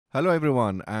Hello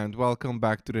everyone and welcome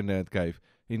back to the NerdCave.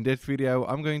 In this video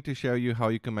I'm going to show you how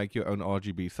you can make your own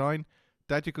RGB sign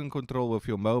that you can control with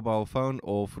your mobile phone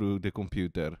or through the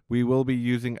computer. We will be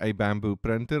using a Bambu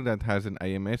printer that has an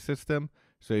AMS system,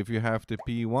 so if you have the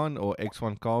P1 or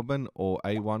X1 carbon or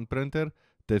A1 printer,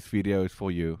 this video is for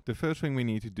you. The first thing we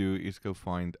need to do is go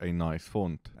find a nice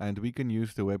font, and we can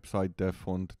use the website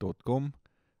devfont.com.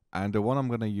 And the one I'm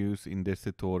going to use in this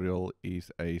tutorial is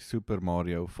a Super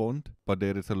Mario font, but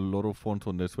there is a lot of fonts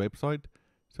on this website,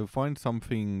 so find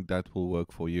something that will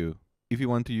work for you. If you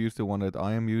want to use the one that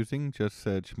I am using, just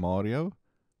search Mario.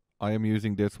 I am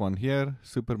using this one here,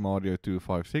 Super Mario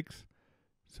 256.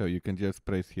 So you can just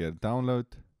press here download,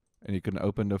 and you can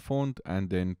open the font and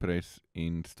then press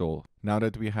install. Now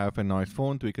that we have a nice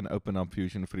font, we can open up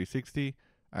Fusion360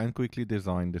 and quickly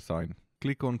design the sign.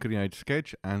 Click on Create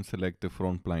Sketch and select the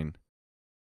front plane.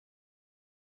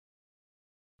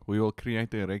 We will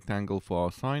create a rectangle for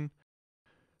our sign.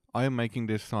 I am making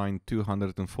this sign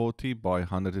 240 by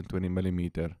 120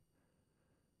 mm.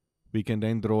 We can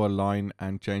then draw a line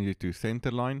and change it to center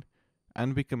line,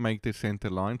 and we can make the center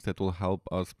lines that will help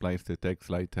us place the text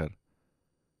later.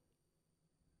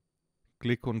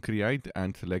 Click on Create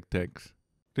and select Text.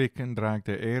 Click and drag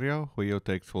the area where your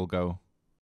text will go.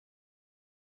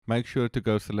 Make sure to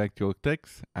go select your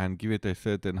text and give it a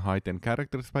certain height and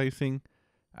character spacing,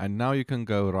 and now you can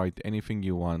go write anything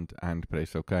you want and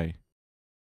press OK.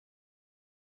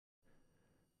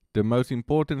 The most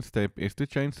important step is to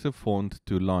change the font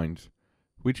to lines,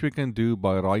 which we can do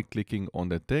by right clicking on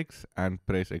the text and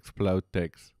press Explode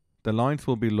Text. The lines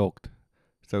will be locked,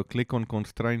 so click on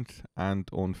Constraints and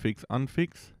on Fix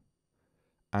Unfix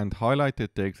and highlight the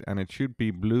text, and it should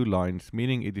be blue lines,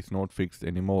 meaning it is not fixed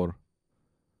anymore.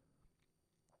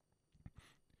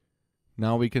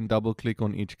 Now we can double click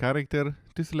on each character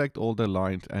to select all the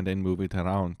lines and then move it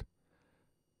around.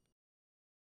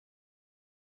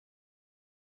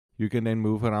 You can then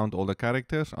move around all the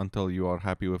characters until you are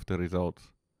happy with the results.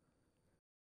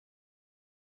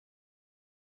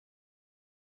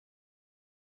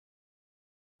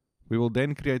 We will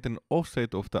then create an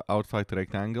offset of the outside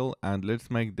rectangle, and let's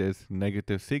make this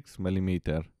 -6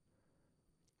 mm.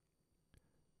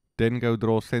 Then go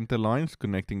draw center lines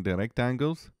connecting the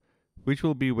rectangles, which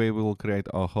will be where we will create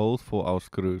our holes for our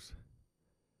screws.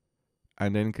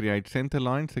 And then create center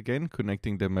lines again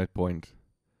connecting the midpoints.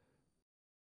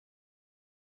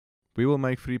 We will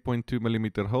make 3.2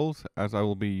 mm holes, as I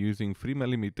will be using 3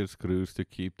 mm screws to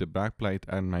keep the backplate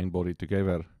and main body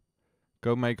together.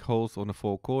 Go make holes on the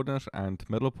 4 corners and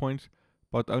middle points,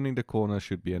 but only the corners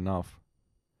should be enough.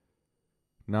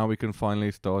 Now we can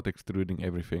finally start extruding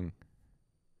everything.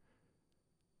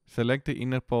 Select the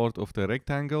inner part of the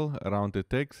rectangle around the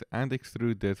text and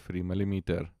extrude this 3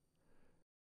 mm.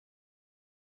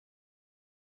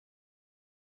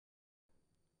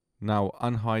 Now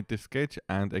unhide the sketch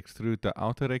and extrude the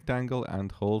outer rectangle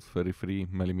and holes for 3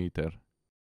 mm.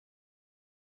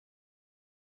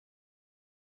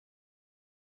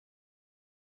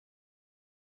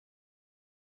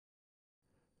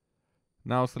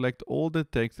 Now select all the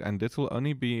text, and this will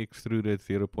only be extruded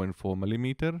 0.4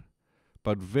 mm.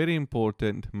 But very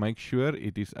important, make sure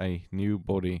it is a new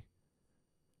body.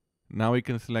 Now we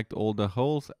can select all the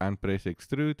holes and press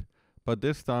extrude, but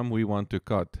this time we want to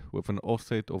cut with an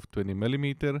offset of 20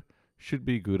 mm, should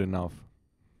be good enough.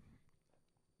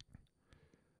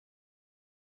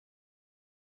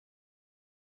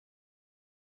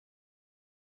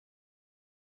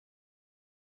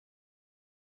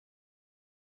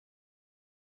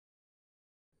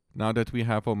 Now that we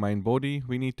have our main body,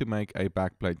 we need to make a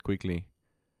backplate quickly.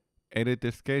 Edit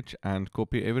the sketch and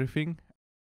copy everything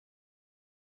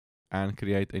and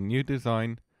create a new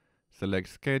design. Select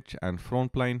sketch and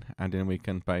front plane, and then we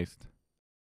can paste.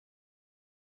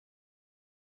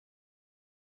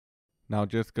 Now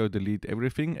just go delete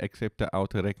everything except the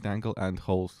outer rectangle and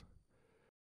holes.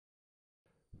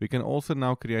 We can also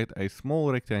now create a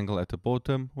small rectangle at the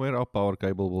bottom where our power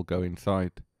cable will go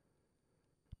inside.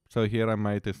 So here I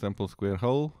made a simple square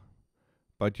hole,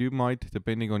 but you might,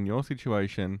 depending on your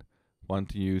situation, want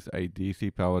to use a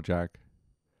DC power jack.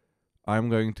 I'm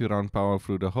going to run power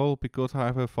through the hole because I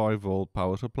have a 5-volt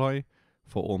power supply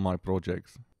for all my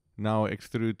projects. Now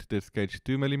extrude the sketch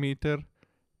 2 mm.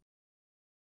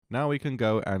 Now we can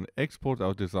go and export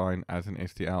our design as an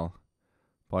STL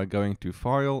by going to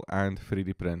File and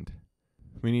 3D Print.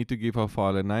 We need to give our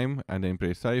file a name and then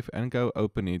press save and go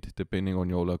open it depending on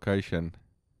your location.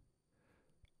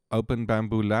 Open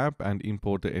Bambu Lab and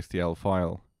import the STL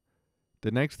file.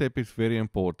 The next step is very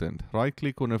important. Right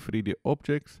click on the 3D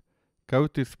objects, go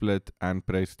to split and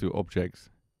press to objects.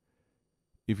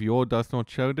 If yours does not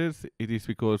show this, it is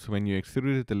because when you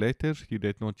extruded the letters, you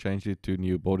did not change it to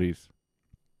new bodies.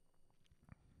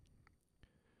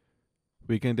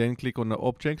 We can then click on the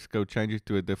objects, go change it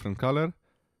to a different color,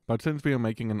 but since we are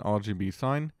making an RGB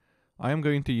sign, I am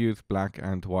going to use black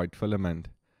and white filament,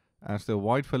 as the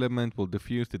white filament will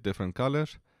diffuse the different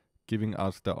colors, giving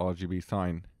us the RGB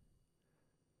sign.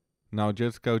 Now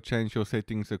just go change your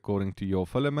settings according to your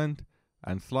filament,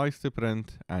 and slice the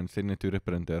print and send it to the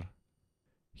printer.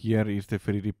 Here is the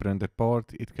 3D printed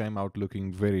part. It came out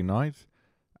looking very nice,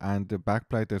 and the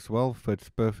backplate as well fits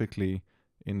perfectly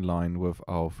in line with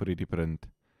our 3D print.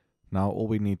 Now all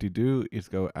we need to do is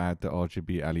go add the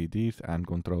RGB LEDs and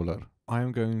controller. I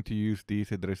am going to use these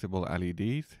addressable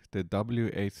LEDs, the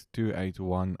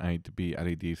WS2818B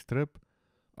LED strip.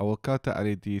 I will cut the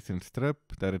LEDs in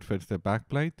strip that it fits the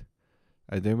backplate,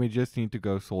 and then we just need to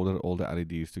go solder all the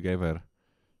LEDs together.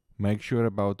 Make sure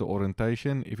about the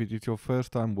orientation. If it is your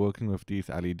first time working with these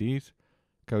LEDs,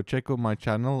 go check on my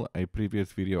channel, a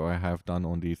previous video I have done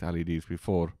on these LEDs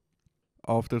before.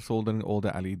 After soldering all the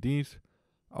LEDs,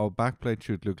 our backplate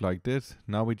should look like this.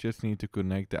 Now we just need to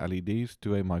connect the LEDs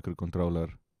to a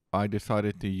microcontroller. I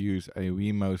decided to use a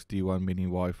Wemos D1 Mini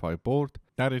Wi-Fi port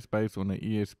that is based on the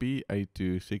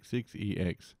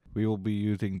ESP8266EX. We will be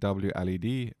using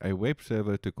WLED, a web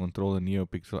server to control the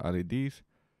NeoPixel LEDs,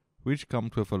 which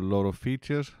comes with a lot of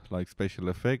features like special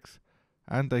effects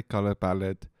and a color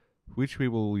palette, which we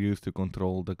will use to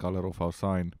control the color of our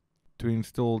sign. To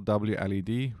install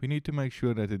WLED, we need to make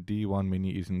sure that the D1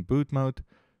 Mini is in boot mode,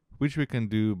 which we can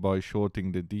do by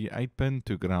shorting the D8 pin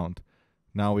to ground.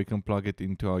 Now we can plug it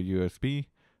into our USB,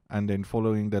 and then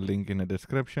following the link in the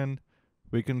description,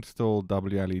 we can install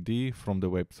WLED from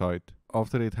the website.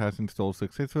 After it has installed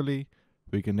successfully,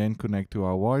 we can then connect to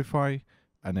our Wi-Fi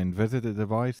and then visit the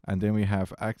device, and then we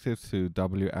have access to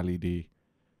WLED.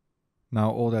 Now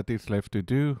all that is left to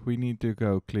do, we need to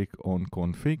go click on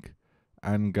config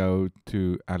and go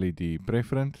to LED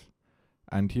preference,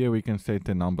 and here we can set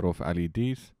the number of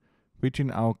LEDs, which in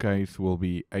our case will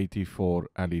be 84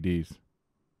 LEDs.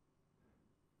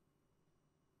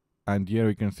 And here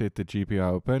we can set the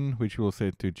GPIO pin, which we'll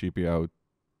set to GPIO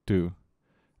 2.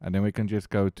 And then we can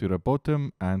just go to the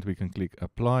bottom and we can click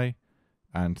apply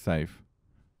and save.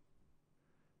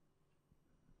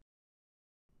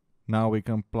 Now we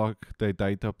can plug the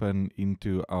data pin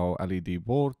into our LED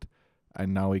board,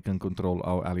 and now we can control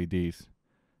our LEDs.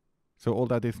 So all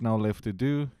that is now left to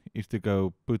do is to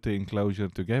go put the enclosure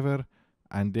together,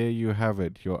 and there you have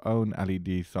it, your own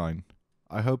LED sign.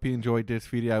 I hope you enjoyed this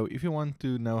video. If you want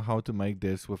to know how to make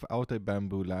this without a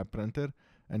Bambu Lab printer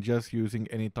and just using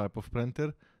any type of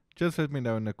printer, just let me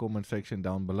know in the comment section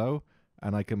down below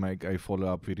and I can make a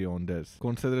follow-up video on this.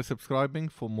 Consider subscribing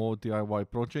for more DIY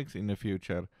projects in the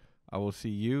future. I will see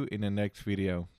you in the next video.